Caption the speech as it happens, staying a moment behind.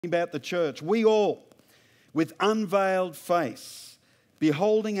about the church. We all, with unveiled face,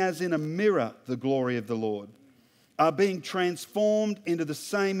 beholding as in a mirror the glory of the Lord, are being transformed into the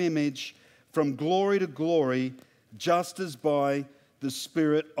same image from glory to glory, just as by the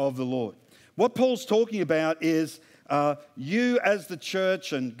Spirit of the Lord. What Paul's talking about is you as the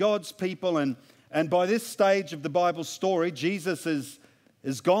church and God's people, and by this stage of the Bible story, Jesus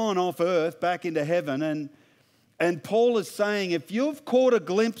is gone off earth back into heaven, and Paul is saying, if you've caught a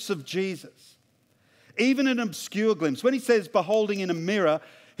glimpse of Jesus, even an obscure glimpse, when he says beholding in a mirror,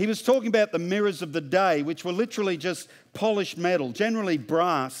 he was talking about the mirrors of the day, which were literally just polished metal, generally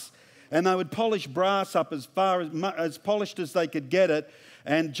brass, and they would polish brass up as far as polished as they could get it,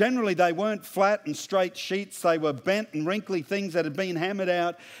 and generally they weren't flat and straight sheets, they were bent and wrinkly things that had been hammered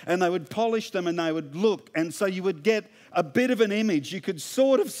out, and they would polish them and they would look, and so you would get a bit of an image, you could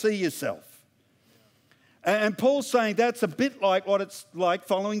sort of see yourself. And Paul's saying that's a bit like what it's like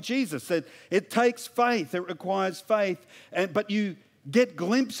following Jesus. That it takes faith, it requires faith, but you get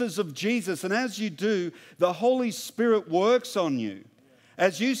glimpses of Jesus, and as you do, the Holy Spirit works on you.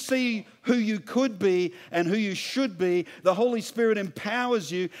 As you see who you could be and who you should be, the Holy Spirit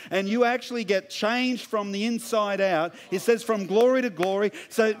empowers you, and you actually get changed from the inside out. It says from glory to glory.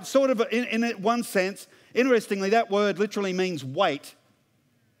 So sort of in one sense, interestingly, that word literally means weight,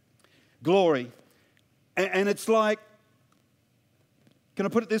 glory. And it's like, can I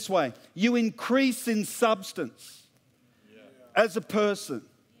put it this way? You increase in substance as a person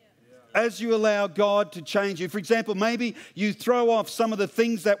as you allow God to change you. For example, maybe you throw off some of the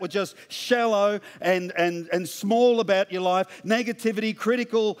things that were just shallow and small about your life, negativity,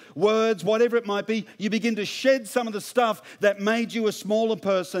 critical words, whatever it might be. You begin to shed some of the stuff that made you a smaller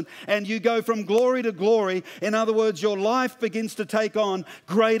person, and you go from glory to glory. In other words, your life begins to take on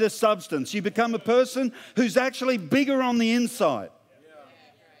greater substance. You become a person who's actually bigger on the inside.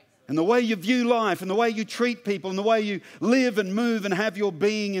 And the way you view life, and the way you treat people, and the way you live and move and have your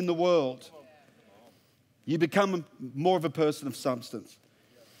being in the world, you become more of a person of substance.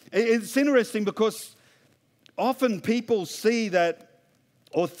 It's interesting because often people see that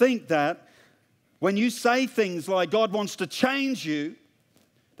or think that when you say things like God wants to change you,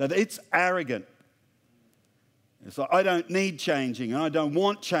 that it's arrogant. It's like, I don't need changing, and I don't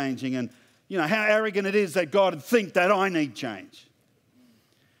want changing, and you know how arrogant it is that God would think that I need change.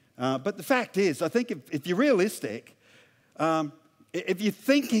 But the fact is, I think if you're realistic, if you're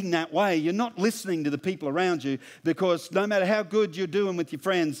thinking that way, you're not listening to the people around you, because no matter how good you're doing with your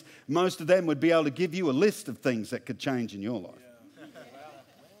friends, most of them would be able to give you a list of things that could change in your life.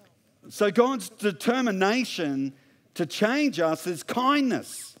 So God's determination to change us is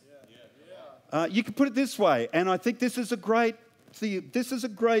kindness. You can put it this way, and I think this is a great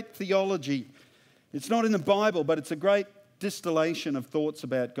theology. It's not in the Bible, but it's a great distillation of thoughts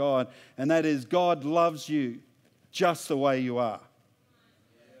about God, and that is God loves you just the way you are,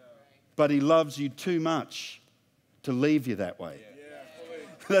 but He loves you too much to leave you that way.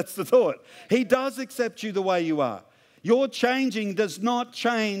 That's the thought. He does accept you the way you are. Your changing does not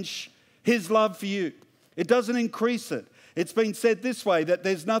change His love for you. It doesn't increase it. It's been said this way, that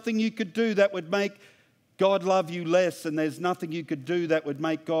there's nothing you could do that would make God love you less, and there's nothing you could do that would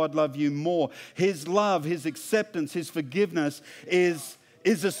make God love you more. His love, His acceptance, His forgiveness is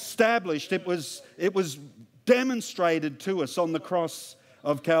established. It was demonstrated to us on the cross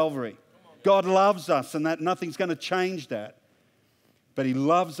of Calvary. God loves us, and that nothing's going to change that. But He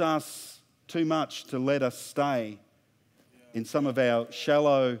loves us too much to let us stay in some of our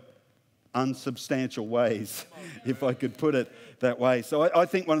shallow, unsubstantial ways, if I could put it that way. So I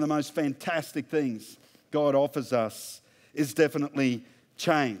think one of the most fantastic things God offers us is definitely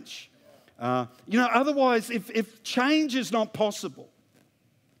change. Otherwise, if change is not possible,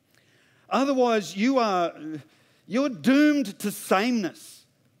 otherwise you're doomed to sameness.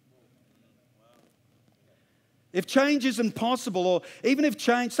 If change isn't possible, or even if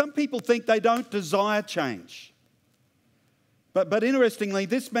change, some people think they don't desire change. But interestingly,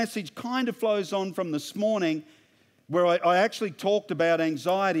 this message kind of flows on from this morning, where I actually talked about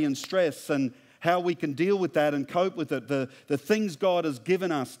anxiety and stress and how we can deal with that and cope with it, the things God has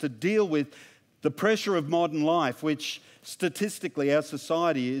given us to deal with the pressure of modern life, which statistically our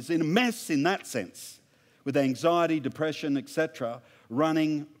society is in a mess in that sense, with anxiety, depression, etc.,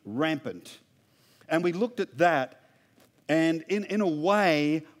 running rampant. And we looked at that, and in a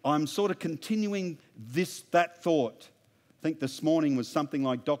way, I'm sort of continuing that thought. I think this morning was something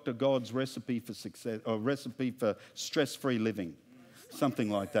like Dr. God's recipe for success, or recipe for stress-free living, something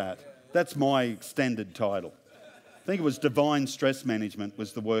like that. That's my extended title. I think it was Divine Stress Management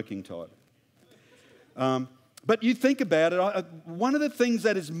was the working title. But you think about it, one of the things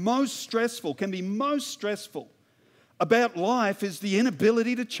that is most stressful, can be most stressful about life is the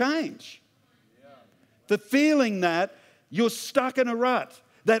inability to change. The feeling that you're stuck in a rut,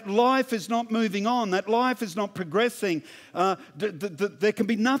 that life is not moving on, that life is not progressing. There can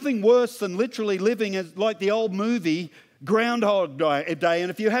be nothing worse than literally living as like the old movie Groundhog Day.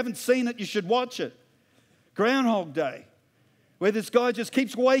 And if you haven't seen it, you should watch it. Groundhog Day, where this guy just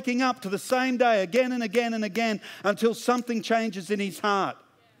keeps waking up to the same day again and again and again until something changes in his heart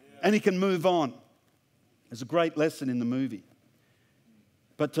and he can move on. There's a great lesson in the movie.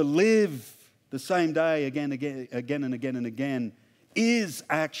 But to live the same day again and again is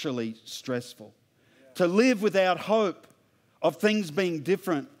actually stressful. To live without hope of things being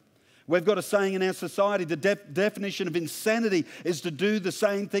different. We've got a saying in our society, the definition of insanity is to do the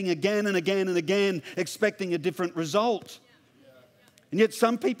same thing again and again and again, expecting a different result. And yet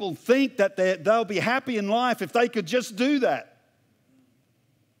some people think that they'll be happy in life if they could just do that.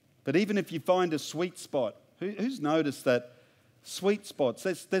 But even if you find a sweet spot, who's noticed that sweet spots,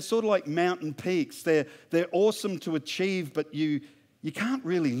 they're sort of like mountain peaks. They're awesome to achieve, but you can't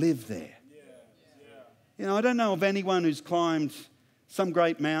really live there. You know, I don't know of anyone who's climbed some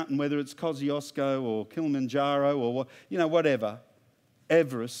great mountain, whether it's Kosciuszko or Kilimanjaro or whatever,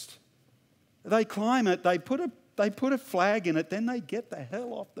 Everest. They climb it, they put a flag in it, then they get the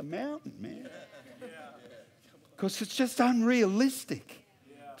hell off the mountain, man. Because it's just unrealistic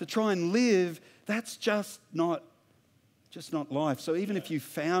to try and live. That's just not life. So even if you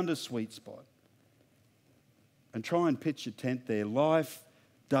found a sweet spot and try and pitch your tent there, life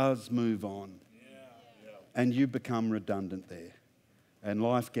does move on. And you become redundant there. And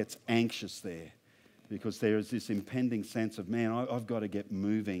life gets anxious there because there is this impending sense of, man, I've got to get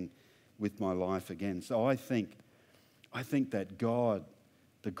moving with my life again. So I think that God,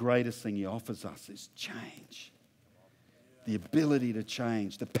 the greatest thing He offers us is change. The ability to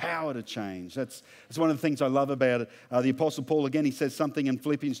change, the power to change. That's one of the things I love about it. The Apostle Paul, again, he says something in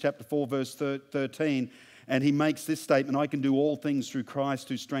Philippians chapter 4, verse 13, and he makes this statement, I can do all things through Christ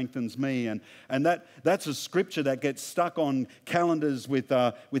who strengthens me. And that's a scripture that gets stuck on calendars with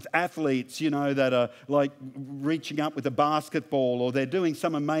athletes, that are like reaching up with a basketball or they're doing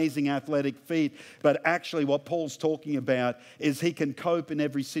some amazing athletic feat. But actually what Paul's talking about is he can cope in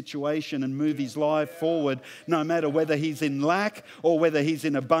every situation and move his life forward, no matter whether he's in lack or whether he's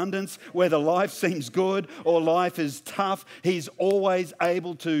in abundance, whether life seems good or life is tough. He's always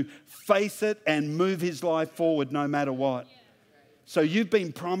able to face it and move his life forward no matter what. So you've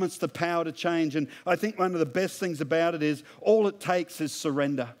been promised the power to change. And I think one of the best things about it is all it takes is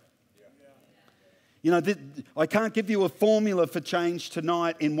surrender. I can't give you a formula for change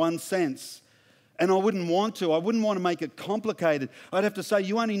tonight in one sense. And I wouldn't want to. I wouldn't want to make it complicated. I'd have to say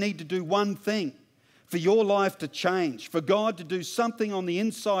you only need to do one thing for your life to change, for God to do something on the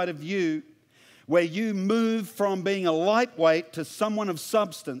inside of you where you move from being a lightweight to someone of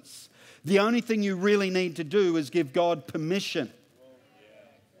substance. The only thing you really need to do is give God permission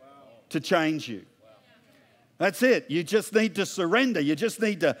to change you. That's it. You just need to surrender. You just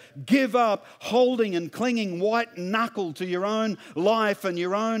need to give up holding and clinging white knuckle to your own life and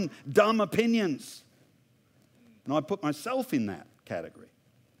your own dumb opinions. And I put myself in that category.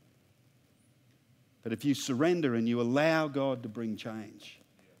 But if you surrender and you allow God to bring change,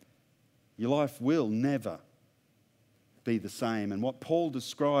 your life will never be the same. And what Paul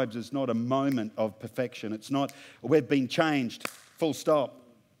describes is not a moment of perfection. It's not, we've been changed, full stop.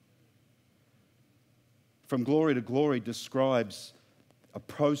 From glory to glory describes a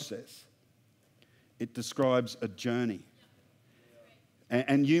process. It describes a journey.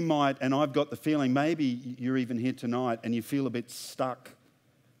 And you might, and I've got the feeling, maybe you're even here tonight and you feel a bit stuck.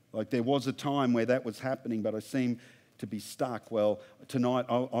 Like there was a time where that was happening, but I seem to be stuck. Well, tonight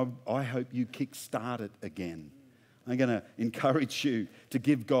I hope you kick-start it again. I'm going to encourage you to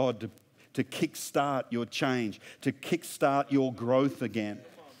give God to kick-start your change, to kick-start your growth again,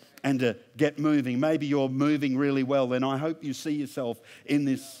 and to get moving. Maybe you're moving really well, then I hope you see yourself in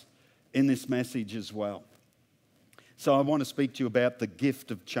this message as well. So I want to speak to you about the gift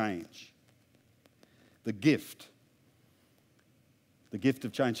of change. The gift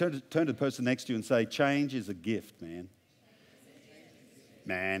of change. Turn to the person next to you and say, change is a gift, man.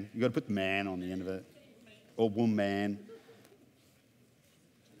 Man. You've got to put man on the end of it. Or woman.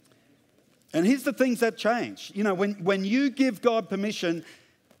 And here's the things that change. When you give God permission,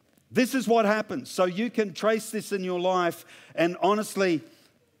 this is what happens. So you can trace this in your life. And honestly,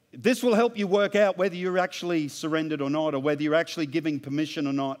 this will help you work out whether you're actually surrendered or not, or whether you're actually giving permission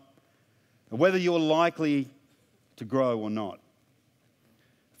or not, or whether you're likely to grow or not.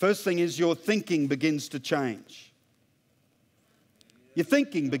 First thing is your thinking begins to change. Your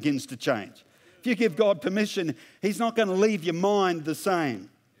thinking begins to change. If you give God permission, He's not going to leave your mind the same.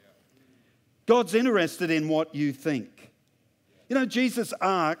 God's interested in what you think. You know, Jesus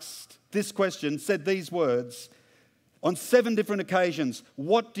asked this question, said these words on 7 different occasions.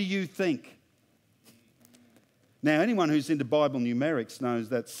 What do you think? Now, anyone who's into Bible numerics knows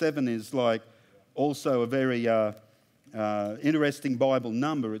that 7 is like also a very interesting Bible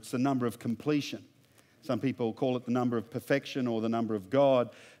number. It's the number of completion. Some people call it the number of perfection or the number of God,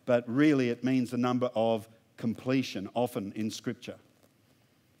 but really it means the number of completion, often in Scripture.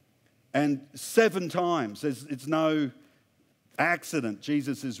 And 7 times, it's no accident,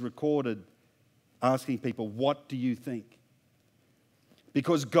 Jesus is recorded asking people, what do you think?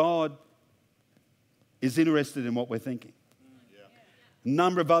 Because God is interested in what we're thinking. A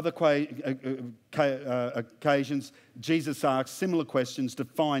number of other occasions, Jesus asked similar questions to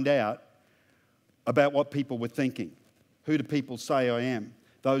find out about what people were thinking. Who do people say I am?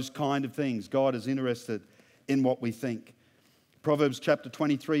 Those kind of things. God is interested in what we think. Proverbs chapter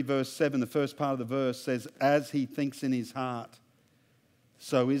 23, verse 7, the first part of the verse says, as he thinks in his heart,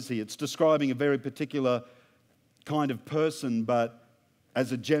 so is he. It's describing a very particular kind of person, but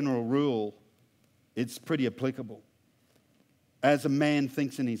as a general rule, it's pretty applicable. As a man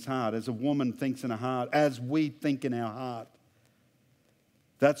thinks in his heart, as a woman thinks in her heart, as we think in our heart,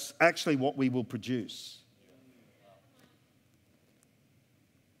 that's actually what we will produce.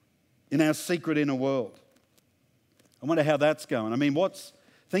 In our secret inner world. I wonder how that's going. I mean,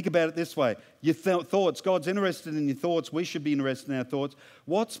 think about it this way. Your thoughts, God's interested in your thoughts. We should be interested in our thoughts.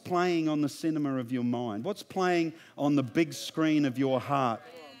 What's playing on the cinema of your mind? What's playing on the big screen of your heart?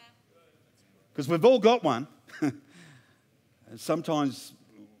 Because we've all got one. Sometimes,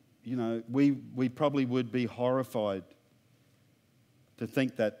 you know, we probably would be horrified to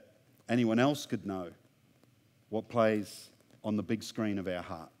think that anyone else could know what plays on the big screen of our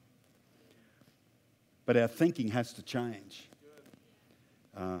heart. But our thinking has to change.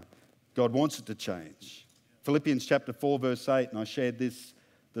 God wants it to change. Philippians chapter 4, verse 8, and I shared this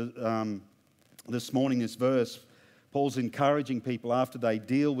morning, this verse. Paul's encouraging people after they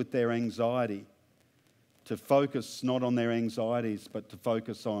deal with their anxiety to focus not on their anxieties, but to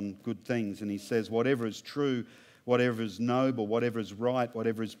focus on good things. And he says, whatever is true, whatever is noble, whatever is right,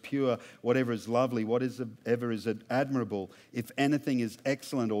 whatever is pure, whatever is lovely, whatever is admirable, if anything is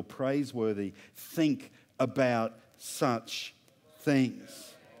excellent or praiseworthy, think about such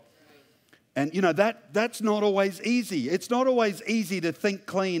things. And you know, that's not always easy. It's not always easy to think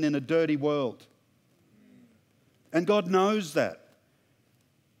clean in a dirty world. And God knows that.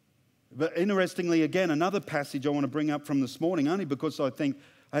 But interestingly, again, another passage I want to bring up from this morning, only because I think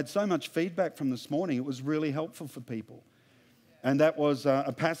I had so much feedback from this morning, it was really helpful for people. And that was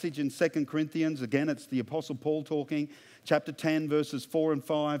a passage in 2 Corinthians. Again, it's the Apostle Paul talking, chapter 10, verses 4 and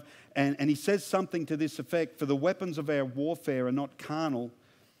 5. And he says something to this effect, for the weapons of our warfare are not carnal,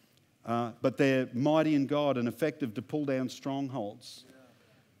 but they're mighty in God and effective to pull down strongholds.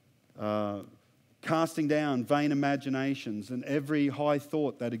 Casting down vain imaginations and every high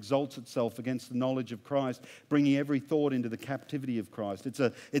thought that exalts itself against the knowledge of Christ, bringing every thought into the captivity of Christ.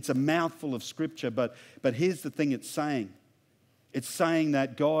 It's a mouthful of scripture, but here's the thing it's saying. It's saying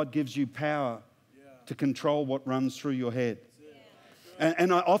that God gives you power to control what runs through your head.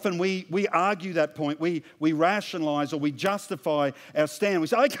 And often we argue that point. We rationalize or we justify our stand. We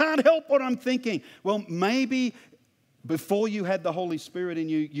say, I can't help what I'm thinking. Well, maybe before you had the Holy Spirit in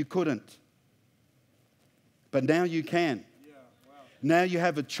you, you couldn't. But now you can. Now you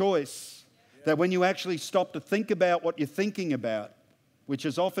have a choice that when you actually stop to think about what you're thinking about, which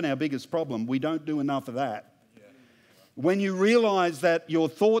is often our biggest problem, we don't do enough of that. When you realize that your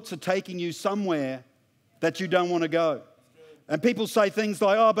thoughts are taking you somewhere that you don't want to go. And people say things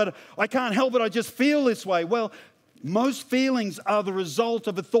like, oh, but I can't help it, I just feel this way. Well, most feelings are the result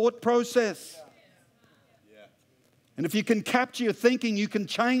of a thought process. And if you can capture your thinking, you can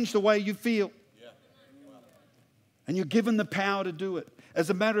change the way you feel. And you're given the power to do it. As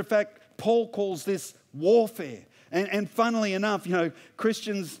a matter of fact, Paul calls this warfare. And funnily enough, you know,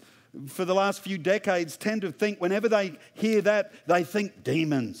 Christians for the last few decades tend to think, whenever they hear that, they think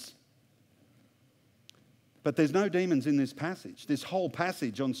demons. But there's no demons in this passage. This whole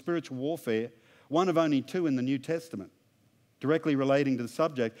passage on spiritual warfare, one of only 2 in the New Testament, directly relating to the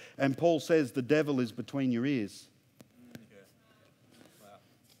subject. And Paul says the devil is between your ears.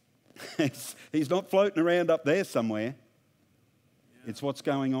 He's not floating around up there somewhere. It's what's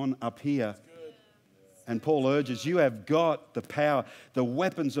going on up here. And Paul urges, you have got the power. The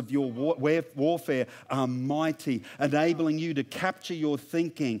weapons of your warfare are mighty, enabling you to capture your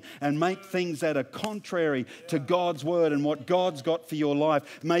thinking and make things that are contrary to God's word and what God's got for your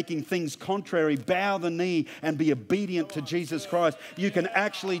life, making things contrary. Bow the knee and be obedient to Jesus Christ. You can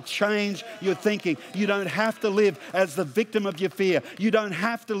actually change your thinking. You don't have to live as the victim of your fear. You don't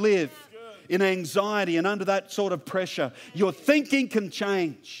have to live in anxiety and under that sort of pressure. Your thinking can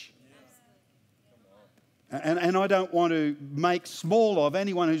change. And I don't want to make small of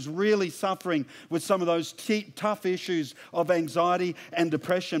anyone who's really suffering with some of those tough issues of anxiety and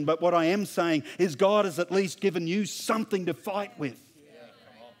depression. But what I am saying is God has at least given you something to fight with.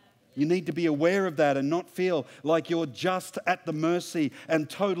 You need to be aware of that and not feel like you're just at the mercy and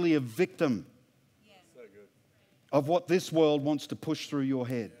totally a victim of what this world wants to push through your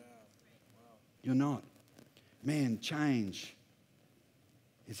head. You're not. Man, change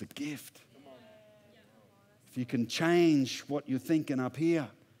is a gift. If you can change what you're thinking up here,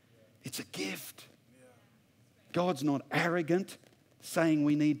 it's a gift. God's not arrogant, saying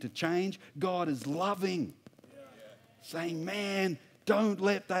we need to change. God is loving, saying, man, don't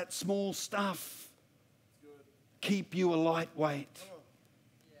let that small stuff keep you a lightweight.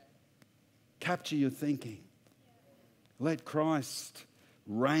 Capture your thinking. Let Christ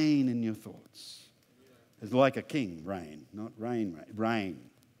reign in your thoughts. It's like a king, reign, not reign.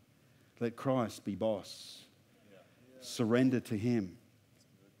 Let Christ be boss. Surrender to him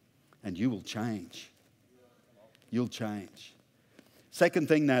and you will change. You'll change. Second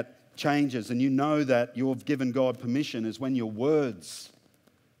thing that changes, and you know that you've given God permission, is when your words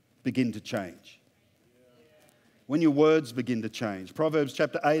begin to change. When your words begin to change. Proverbs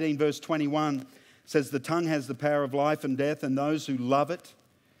chapter 18 verse 21 says the tongue has the power of life and death, and those who love it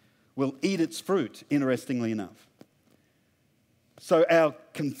will eat its fruit, interestingly enough. So our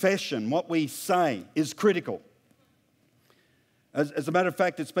confession, what we say, is critical. As a matter of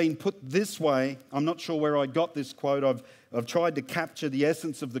fact, it's been put this way. I'm not sure where I got this quote. I've tried to capture the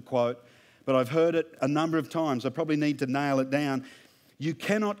essence of the quote, but I've heard it a number of times. I probably need to nail it down. You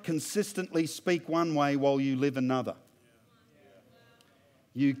cannot consistently speak one way while you live another.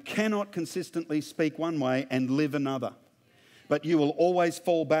 You cannot consistently speak one way and live another. But you will always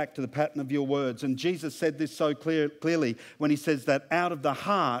fall back to the pattern of your words. And Jesus said this so clearly when he says that out of the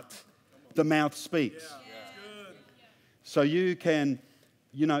heart, the mouth speaks. So you can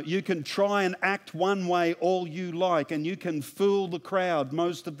try and act one way all you like, and you can fool the crowd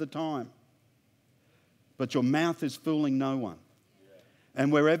most of the time. But your mouth is fooling no one. And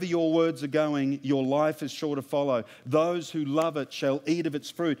wherever your words are going, your life is sure to follow. Those who love it shall eat of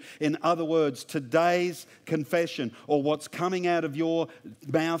its fruit. In other words, today's confession, or what's coming out of your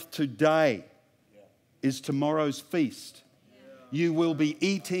mouth today, is tomorrow's feast. You will be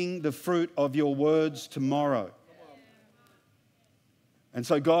eating the fruit of your words tomorrow. And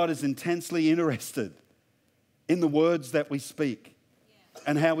so God is intensely interested in the words that we speak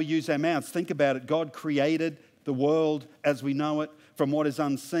and how we use our mouths. Think about it. God created the world as we know it from what is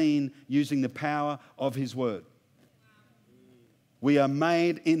unseen using the power of his word. We are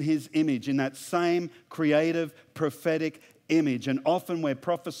made in his image, in that same creative, prophetic image. And often we're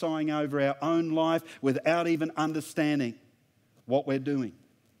prophesying over our own life without even understanding what we're doing.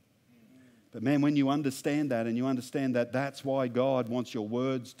 But man, when you understand that, and you understand that that's why God wants your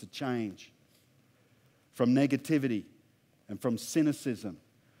words to change from negativity and from cynicism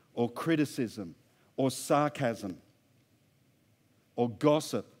or criticism or sarcasm or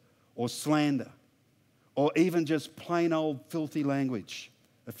gossip or slander or even just plain old filthy language,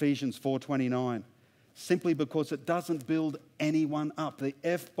 Ephesians 4:29, simply because it doesn't build anyone up. The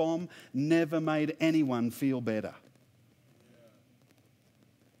F-bomb never made anyone feel better.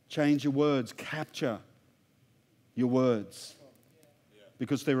 Change your words, capture your words,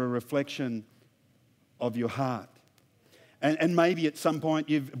 because they're a reflection of your heart. And maybe at some point,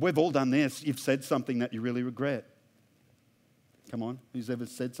 we've all done this, you've said something that you really regret. Come on, who's ever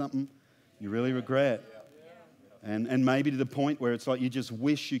said something you really regret? And maybe to the point where it's like you just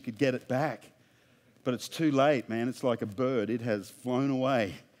wish you could get it back. But it's too late, man. It's like a bird. It has flown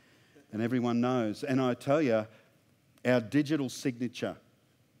away, and everyone knows. And I tell you, our digital signature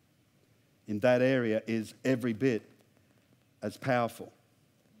in that area is every bit as powerful.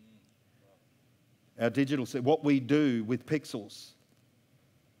 Our digital, what we do with pixels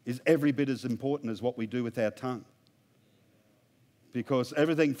is every bit as important as what we do with our tongue. Because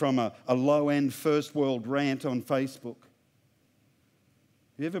everything from a low-end first world rant on Facebook.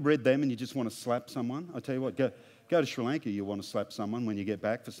 Have you ever read them and you just want to slap someone? I tell you what, go to Sri Lanka, you want to slap someone when you get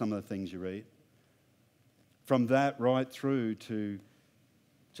back for some of the things you read. From that right through to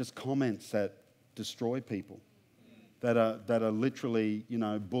just comments that destroy people, that are literally,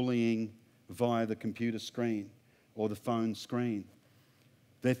 bullying via the computer screen or the phone screen.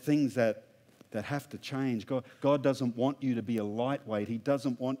 They're things that have to change. God doesn't want you to be a lightweight. He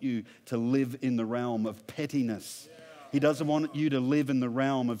doesn't want you to live in the realm of pettiness. He doesn't want you to live in the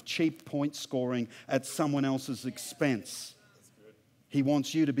realm of cheap point scoring at someone else's expense. He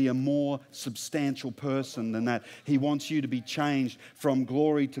wants you to be a more substantial person than that. He wants you to be changed from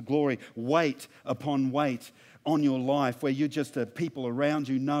glory to glory, weight upon weight on your life, where you're just people around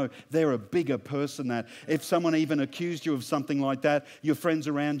you know they're a bigger person than that. If someone even accused you of something like that, your friends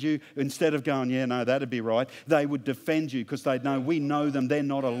around you, instead of going, yeah, no, that'd be right, they would defend you because they'd know, we know them, they're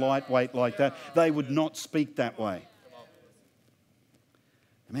not a lightweight like that. They would not speak that way.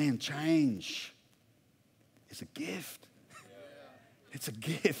 Man, change is a gift. It's a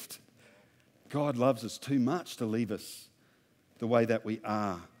gift. God loves us too much to leave us the way that we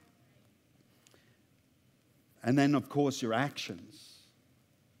are. And then, of course, your actions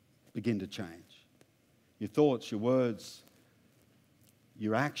begin to change. Your thoughts, your words,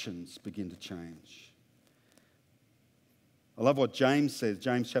 your actions begin to change. I love what James says.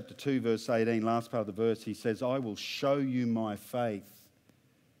 James chapter 2, verse 18, last part of the verse, he says, I will show you my faith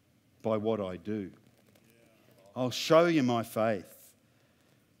by what I do. I'll show you my faith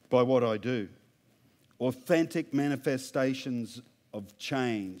by what I do. Authentic manifestations of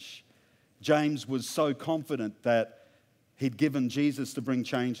change. James was so confident that he'd given Jesus to bring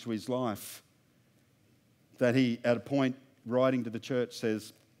change to his life that he, at a point, writing to the church,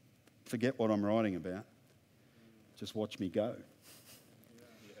 says, forget what I'm writing about. Just watch me go.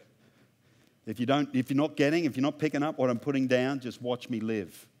 If you're not picking up what I'm putting down, just watch me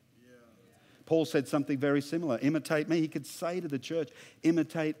live. Paul said something very similar. Imitate me. He could say to the church,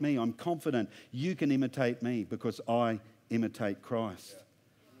 imitate me. I'm confident you can imitate me because I imitate Christ.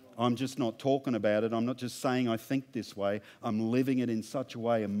 I'm just not talking about it. I'm not just saying I think this way. I'm living it in such a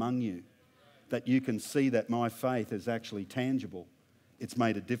way among you that you can see that my faith is actually tangible. It's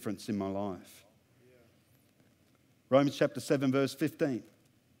made a difference in my life. Romans chapter 7, verse 15.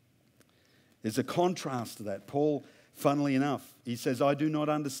 There's a contrast to that. Paul, funnily enough, he says, I do not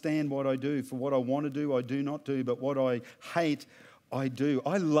understand what I do. For what I want to do, I do not do. But what I hate, I do.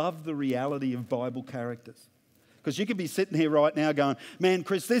 I love the reality of Bible characters. Because you could be sitting here right now going, man,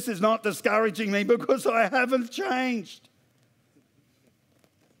 Chris, this is not discouraging me because I haven't changed.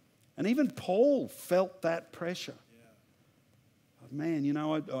 And even Paul felt that pressure. Man,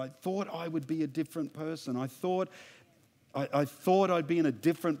 I thought I would be a different person. I thought I'd be in a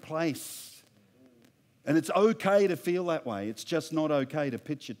different place. And it's okay to feel that way. It's just not okay to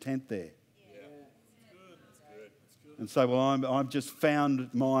pitch your tent there. And say, well, I've just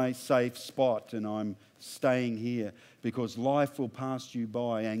found my safe spot and I'm staying here because life will pass you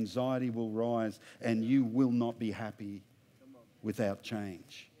by, anxiety will rise, and you will not be happy without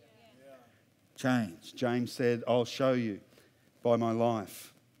change. Change. James said, I'll show you by my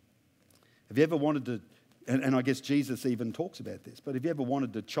life. Have you ever wanted to, and I guess Jesus even talks about this, but have you ever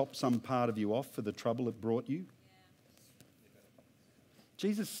wanted to chop some part of you off for the trouble it brought you?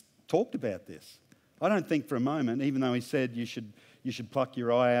 Jesus talked about this. I don't think for a moment, even though he said you should pluck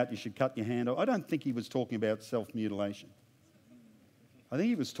your eye out, you should cut your hand off, I don't think he was talking about self-mutilation. I think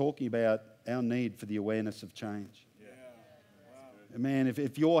he was talking about our need for the awareness of change. Man,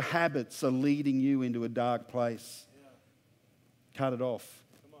 if your habits are leading you into a dark place, cut it off.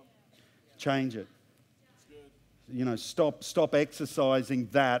 Change it. Stop exercising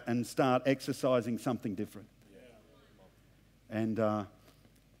that and start exercising something different. And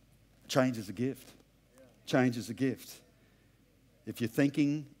change is a gift. Change is a gift. If your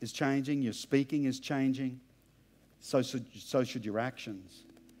thinking is changing, your speaking is changing, so should your actions.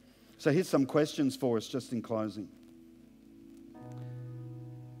 So here's some questions for us just in closing.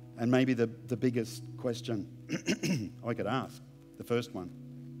 And maybe the biggest question I could ask, the first one.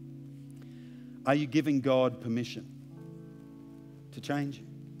 Are you giving God permission to change you?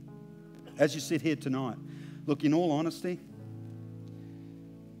 As you sit here tonight, look, in all honesty,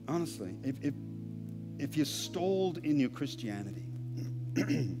 if you're stalled in your Christianity,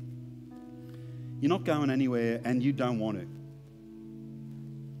 you're not going anywhere and you don't want to.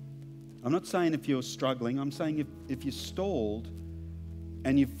 I'm not saying if you're struggling, I'm saying if you're stalled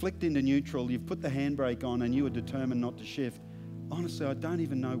and you've flicked into neutral, you've put the handbrake on and you are determined not to shift, honestly, I don't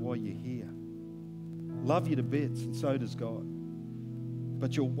even know why you're here. Love you to bits, and so does God.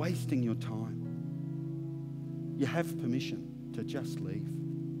 But you're wasting your time. You have permission to just leave.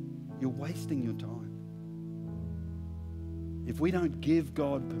 You're wasting your time. If we don't give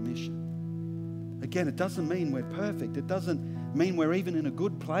God permission, again, it doesn't mean we're perfect. It doesn't mean we're even in a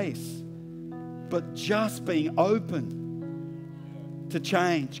good place. but just being open to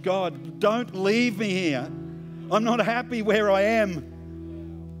change. God, don't leave me here. I'm not happy where I am.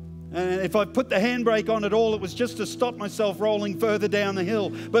 And if I put the handbrake on at all, it was just to stop myself rolling further down the hill.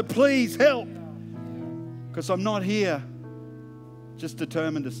 But please help, because I'm not here just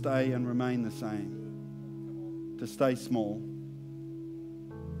determined to stay and remain the same, to stay small.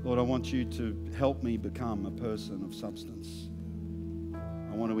 Lord, I want you to help me become a person of substance.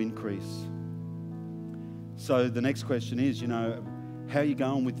 I want to increase. So the next question is, how are you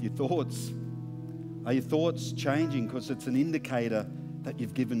going with your thoughts? Are your thoughts changing? Because it's an indicator that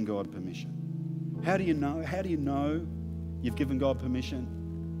you've given God permission. How do you know? How do you know you've given God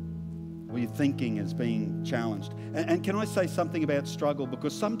permission? Well, your thinking is being challenged. And can I say something about struggle?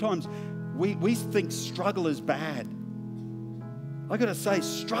 Because sometimes we think struggle is bad. I got to say,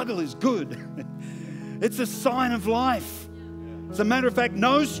 struggle is good. It's a sign of life. As a matter of fact,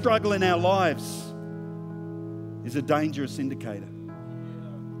 no struggle in our lives is a dangerous indicator.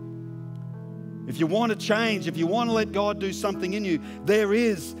 If you want to change, if you want to let God do something in you, there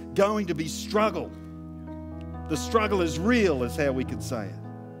is going to be struggle. The struggle is real, is how we could say it.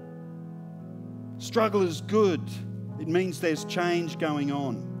 Struggle is good. It means there's change going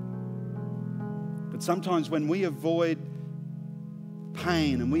on. But sometimes when we avoid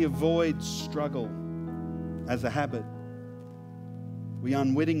pain and we avoid struggle as a habit, we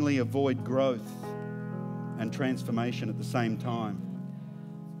unwittingly avoid growth and transformation at the same time.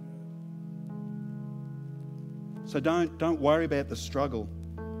 So don't worry about the struggle.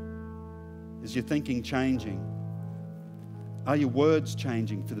 Is your thinking changing? Are your words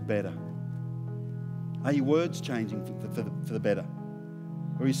changing for the better? Are your words changing for the better?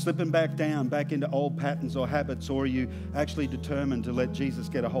 Or are you slipping back into old patterns or habits? Or are you actually determined to let Jesus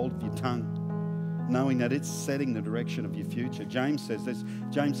get a hold of your tongue, knowing that it's setting the direction of your future? James says this.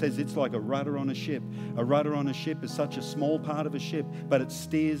 James says it's like a rudder on a ship. A rudder on a ship is such a small part of a ship, but it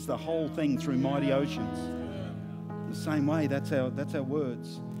steers the whole thing through mighty oceans. The same way, that's our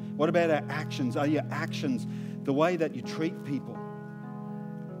words. What about our actions? Are your actions the way that you treat people?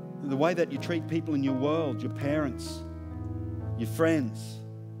 The way that you treat people in your world, your parents, your friends,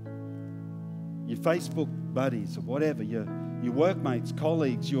 your Facebook buddies or whatever, your workmates,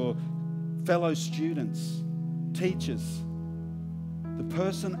 colleagues, your fellow students, teachers, the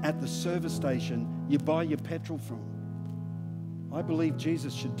person at the service station you buy your petrol from. I believe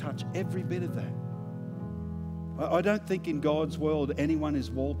Jesus should touch every bit of that. I don't think in God's world anyone is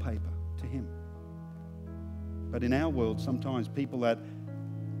wallpaper to him. But in our world, sometimes people that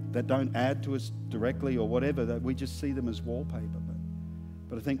don't add to us directly or whatever, that we just see them as wallpaper.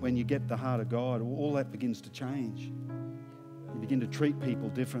 But I think when you get the heart of God, all that begins to change. You begin to treat people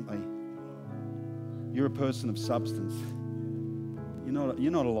differently. You're a person of substance.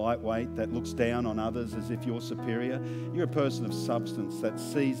 You're not a lightweight that looks down on others as if you're superior. You're a person of substance that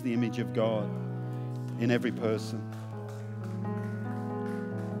sees the image of God in every person.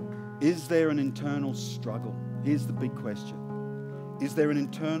 Is there an internal struggle? Here's the big question. Is there an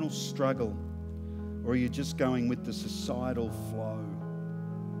internal struggle, or are you just going with the societal flow?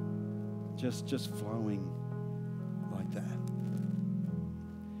 Just flowing like that.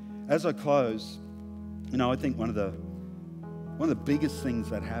 As I close, I think one of the biggest things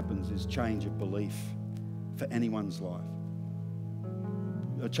that happens is change of belief for anyone's life.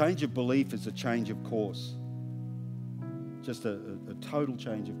 A change of belief is a change of course. Just a total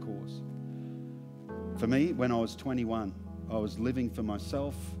change of course. For me, when I was 21, I was living for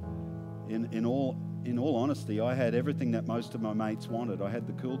myself. In all honesty, I had everything that most of my mates wanted. I had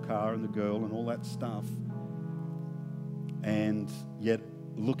the cool car and the girl and all that stuff. And yet,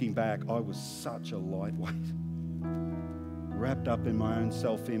 looking back, I was such a lightweight. Wrapped up in my own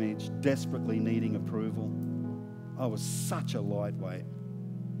self-image, desperately needing approval. I was such a lightweight.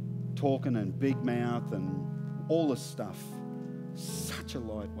 Talking and big mouth and all the stuff. Such a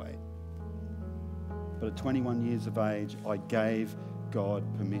lightweight. But at 21 years of age, I gave God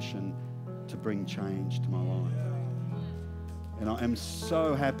permission to bring change to my life. And I am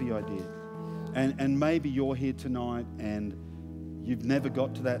so happy I did. And maybe you're here tonight and you've never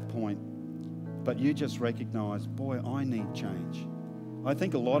got to that point, but you just recognize, boy, I need change. I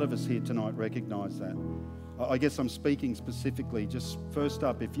think a lot of us here tonight recognize that. I guess I'm speaking specifically, just first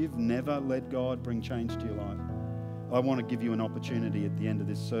up, if you've never let God bring change to your life, I want to give you an opportunity at the end of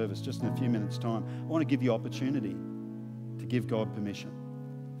this service, just in a few minutes' time. I want to give you opportunity to give God permission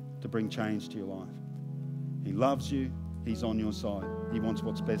to bring change to your life. He loves you. He's on your side. He wants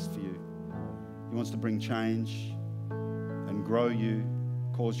what's best for you. He wants to bring change and grow you,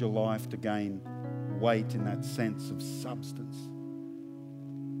 cause your life to gain weight in that sense of substance.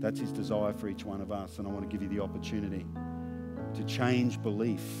 That's his desire for each one of us. And I want to give you the opportunity to change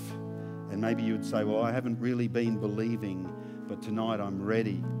belief. And maybe you would say, well, I haven't really been believing, but tonight I'm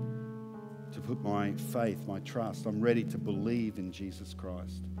ready to put my faith, my trust. I'm ready to believe in Jesus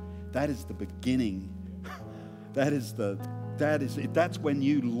Christ. That is the beginning. That's when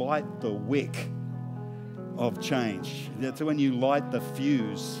you light the wick of change. That's when you light the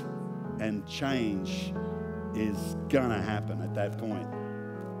fuse, and change is gonna happen at that point.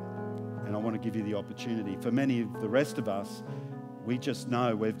 And I want to give you the opportunity. For many of the rest of us, we just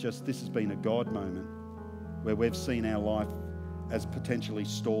know this has been a God moment where we've seen our life as potentially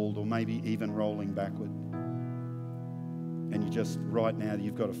stalled or maybe even rolling backward. And you just, right now,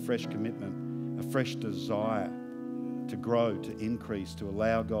 you've got a fresh commitment, a fresh desire to grow, to increase, to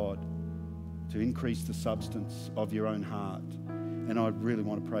allow God to increase the substance of your own heart. And I really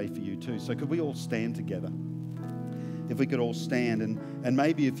want to pray for you too. So could we all stand together? If we could all stand, and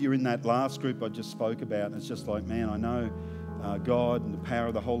maybe if you're in that last group I just spoke about, and it's just like, man, I know God and the power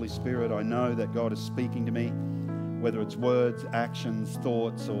of the Holy Spirit. I know that God is speaking to me, whether it's words, actions,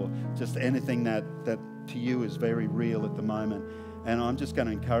 thoughts, or just anything that to you is very real at the moment. And I'm just going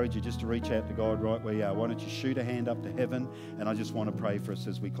to encourage you just to reach out to God right where you are. Why don't you shoot a hand up to heaven, and I just want to pray for us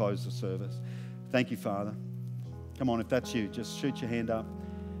as we close the service. Thank you, Father. Come on, if that's you, just shoot your hand up.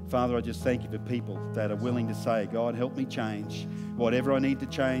 Father, I just thank you for people that are willing to say, God, help me change. Whatever I need to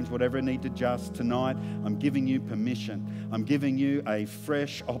change, whatever I need to adjust tonight, I'm giving you permission. I'm giving you a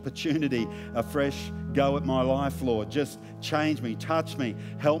fresh opportunity, a fresh go at my life, Lord. Just change me, touch me,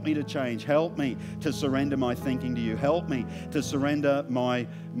 help me to change. Help me to surrender my thinking to you. Help me to surrender my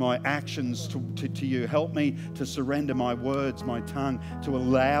actions to you. Help me to surrender my words, my tongue, to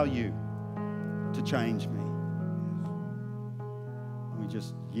allow you to change me. We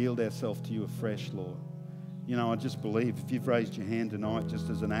just yield ourselves to you afresh, Lord. You know, I just believe if you've raised your hand tonight just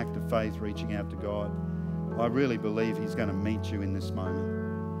as an act of faith reaching out to God, I really believe he's going to meet you in this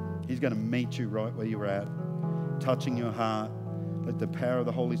moment. He's going to meet you right where you're at, touching your heart. Let the power of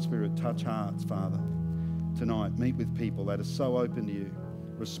the Holy Spirit touch hearts, Father. Tonight, meet with people that are so open to you,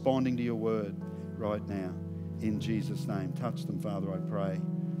 responding to your word right now. In Jesus' name, touch them, Father, I pray.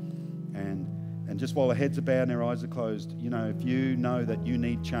 And just while the heads are bowed and their eyes are closed, you know, if you know that you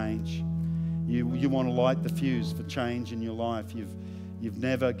need change, you want to light the fuse for change in your life, you've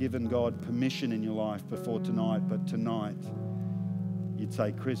never given God permission in your life before tonight, but tonight you'd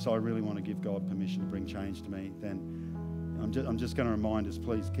say, Chris, I really want to give God permission to bring change to me, then I'm just going to remind us,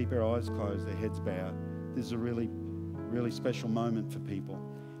 please keep our eyes closed, their heads bowed. This is a really, really special moment for people.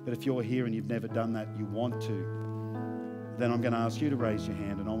 But if you're here and you've never done that, you want to, then I'm going to ask you to raise your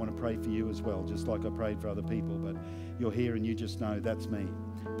hand, and I want to pray for you as well, just like I prayed for other people. But you're here and you just know, that's me.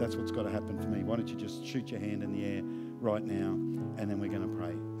 That's what's got to happen for me. Why don't you just shoot your hand in the air right now, and then we're going to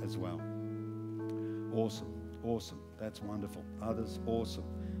pray as well. Awesome, awesome. That's wonderful. Others, awesome.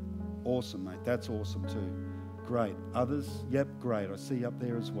 Awesome, mate. That's awesome too. Great. Others, yep, great. I see you up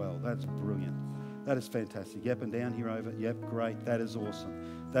there as well. That's brilliant. That is fantastic. Yep, and down here over. Yep, great. That is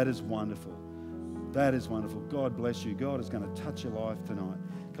awesome. That is wonderful. That is wonderful. God bless you. God is going to touch your life tonight.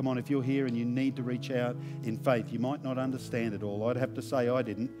 Come on, if you're here and you need to reach out in faith, you might not understand it all. I'd have to say I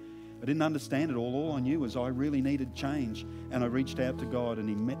didn't understand it all. All I knew was I really needed change, and I reached out to God, and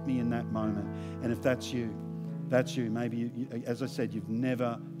he met me in that moment. And if that's you. Maybe, you, as I said, you've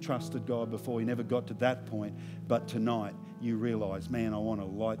never trusted God before. You never got to that point. But tonight you realise, man, I want to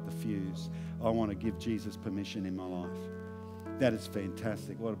light the fuse. I want to give Jesus permission in my life. That is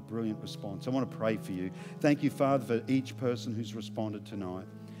fantastic. What a brilliant response. I want to pray for you. Thank you, Father, for each person who's responded tonight.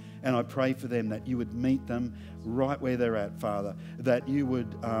 And I pray for them that you would meet them right where they're at, Father. That you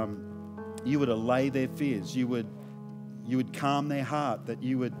would allay their fears. You would calm their heart. That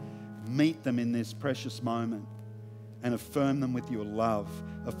you would meet them in this precious moment and affirm them with your love.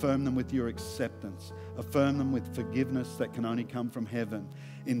 Affirm them with your acceptance. Affirm them with forgiveness that can only come from heaven.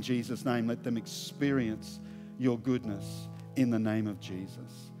 In Jesus' name, let them experience your goodness. In the name of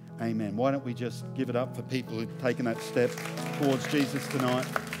Jesus. Amen. Why don't we just give it up for people who've taken that step towards Jesus tonight.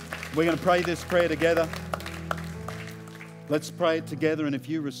 We're going to pray this prayer together. Let's pray it together. And if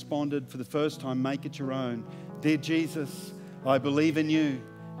you responded for the first time, make it your own. Dear Jesus, I believe in you.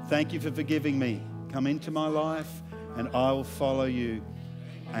 Thank you for forgiving me. Come into my life and I will follow you.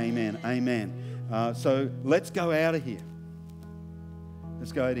 Amen. Amen. So let's go out of here.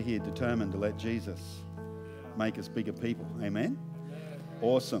 Let's go out of here determined to let Jesus make us bigger people. Amen?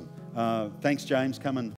 Awesome. Thanks, James. Come and